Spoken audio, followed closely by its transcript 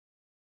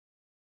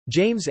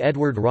James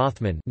Edward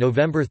Rothman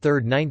 (November 3,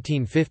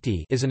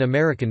 1950) is an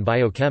American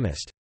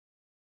biochemist.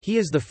 He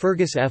is the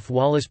Fergus F.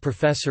 Wallace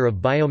Professor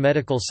of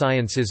Biomedical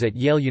Sciences at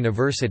Yale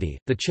University,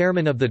 the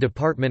chairman of the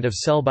Department of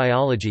Cell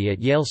Biology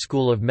at Yale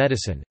School of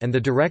Medicine, and the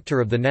director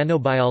of the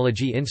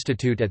Nanobiology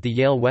Institute at the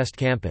Yale West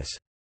Campus.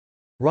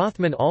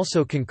 Rothman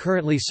also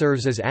concurrently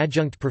serves as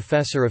adjunct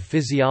professor of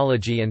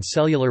physiology and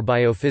cellular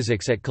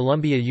biophysics at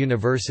Columbia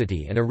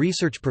University and a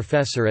research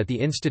professor at the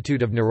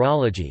Institute of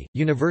Neurology,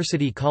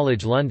 University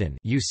College London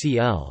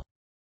 (UCL).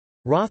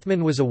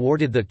 Rothman was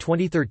awarded the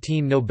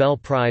 2013 Nobel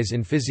Prize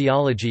in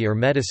Physiology or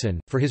Medicine,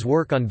 for his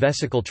work on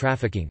vesicle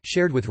trafficking,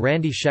 shared with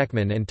Randy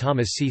Schekman and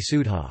Thomas C.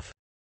 Südhoff.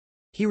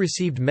 He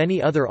received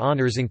many other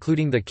honors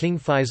including the King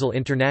Faisal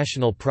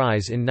International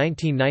Prize in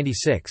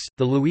 1996,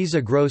 the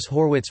Louisa Gross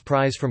Horwitz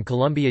Prize from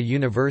Columbia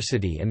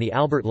University and the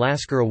Albert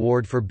Lasker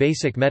Award for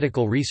Basic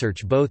Medical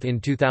Research both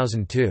in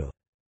 2002.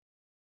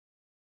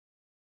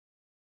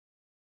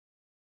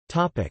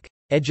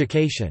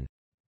 Education.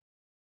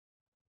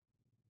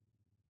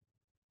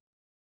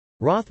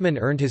 Rothman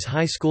earned his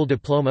high school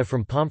diploma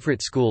from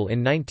Pomfret School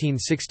in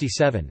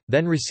 1967,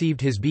 then received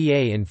his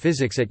B.A. in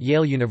physics at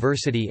Yale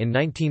University in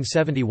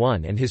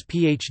 1971 and his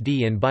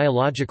Ph.D. in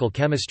biological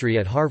chemistry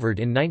at Harvard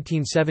in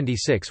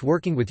 1976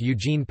 working with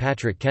Eugene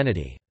Patrick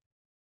Kennedy.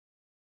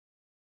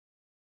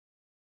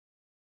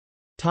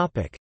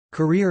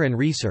 Career and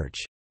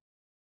research.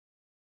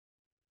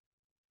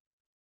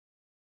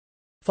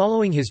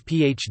 Following his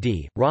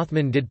Ph.D.,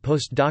 Rothman did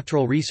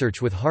postdoctoral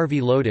research with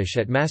Harvey Lodish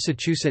at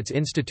Massachusetts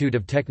Institute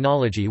of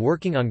Technology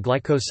working on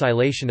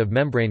glycosylation of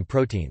membrane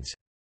proteins.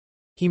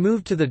 He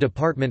moved to the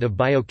Department of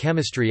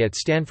Biochemistry at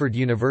Stanford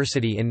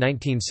University in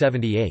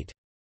 1978.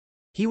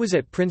 He was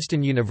at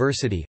Princeton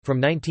University, from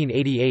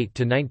 1988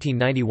 to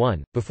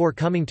 1991, before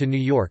coming to New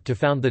York to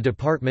found the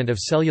Department of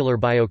Cellular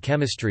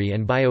Biochemistry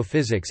and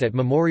Biophysics at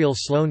Memorial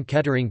Sloan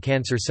Kettering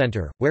Cancer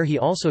Center, where he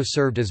also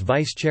served as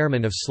vice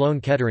chairman of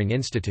Sloan Kettering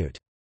Institute.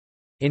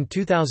 In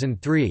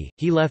 2003,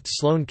 he left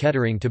Sloan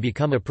Kettering to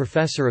become a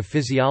professor of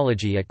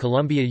physiology at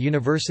Columbia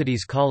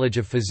University's College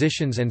of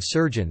Physicians and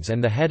Surgeons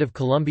and the head of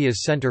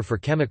Columbia's Center for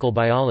Chemical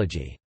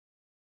Biology.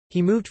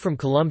 He moved from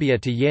Columbia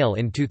to Yale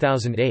in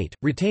 2008,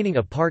 retaining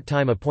a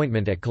part-time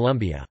appointment at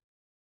Columbia.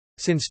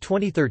 Since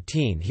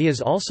 2013 he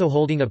is also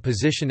holding a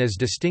position as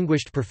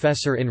Distinguished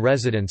Professor in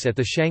Residence at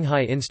the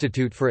Shanghai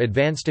Institute for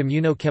Advanced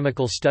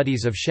Immunochemical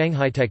Studies of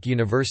Shanghai Tech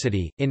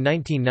University. In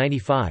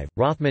 1995,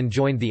 Rothman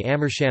joined the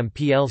Amersham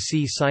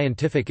plc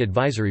Scientific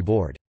Advisory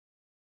Board.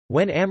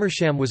 When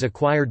Amersham was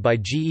acquired by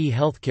GE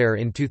Healthcare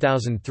in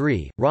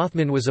 2003,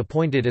 Rothman was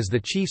appointed as the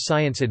Chief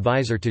Science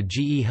Advisor to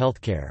GE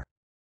Healthcare.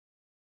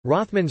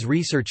 Rothman's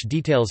research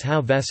details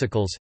how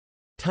vesicles,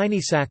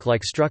 tiny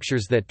sac-like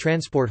structures that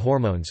transport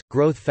hormones,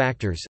 growth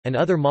factors, and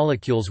other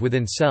molecules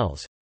within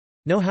cells,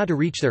 know how to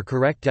reach their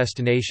correct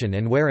destination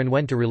and where and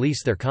when to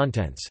release their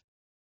contents.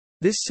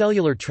 This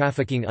cellular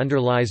trafficking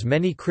underlies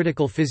many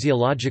critical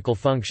physiological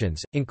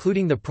functions,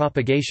 including the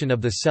propagation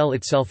of the cell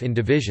itself in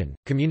division,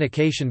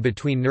 communication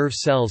between nerve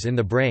cells in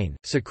the brain,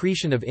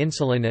 secretion of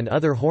insulin and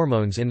other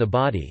hormones in the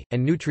body,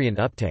 and nutrient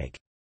uptake.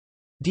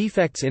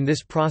 Defects in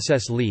this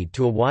process lead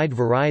to a wide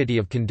variety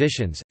of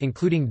conditions,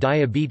 including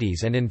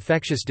diabetes and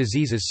infectious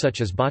diseases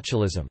such as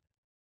botulism.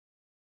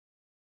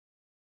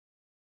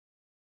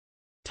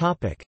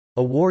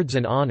 Awards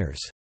and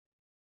honors.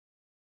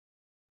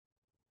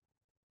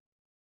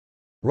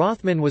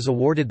 Rothman was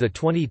awarded the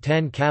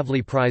 2010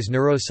 Kavli Prize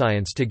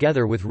Neuroscience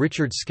together with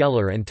Richard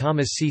Skeller and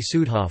Thomas C.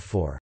 Südhoff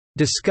for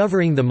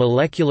 "discovering the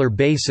molecular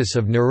basis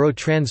of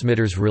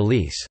neurotransmitters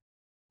release."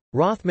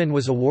 Rothman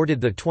was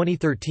awarded the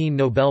 2013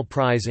 Nobel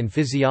Prize in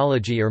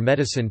Physiology or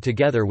Medicine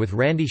together with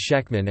Randy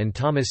Schekman and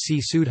Thomas C.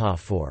 Südhoff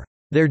for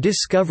their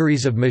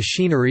discoveries of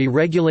machinery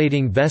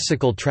regulating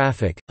vesicle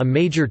traffic, a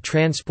major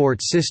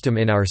transport system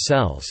in our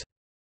cells.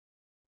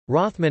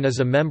 Rothman is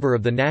a member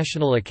of the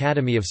National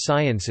Academy of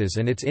Sciences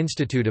and its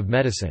Institute of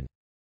Medicine.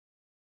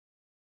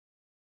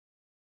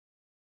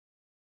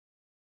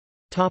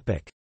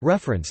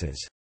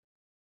 References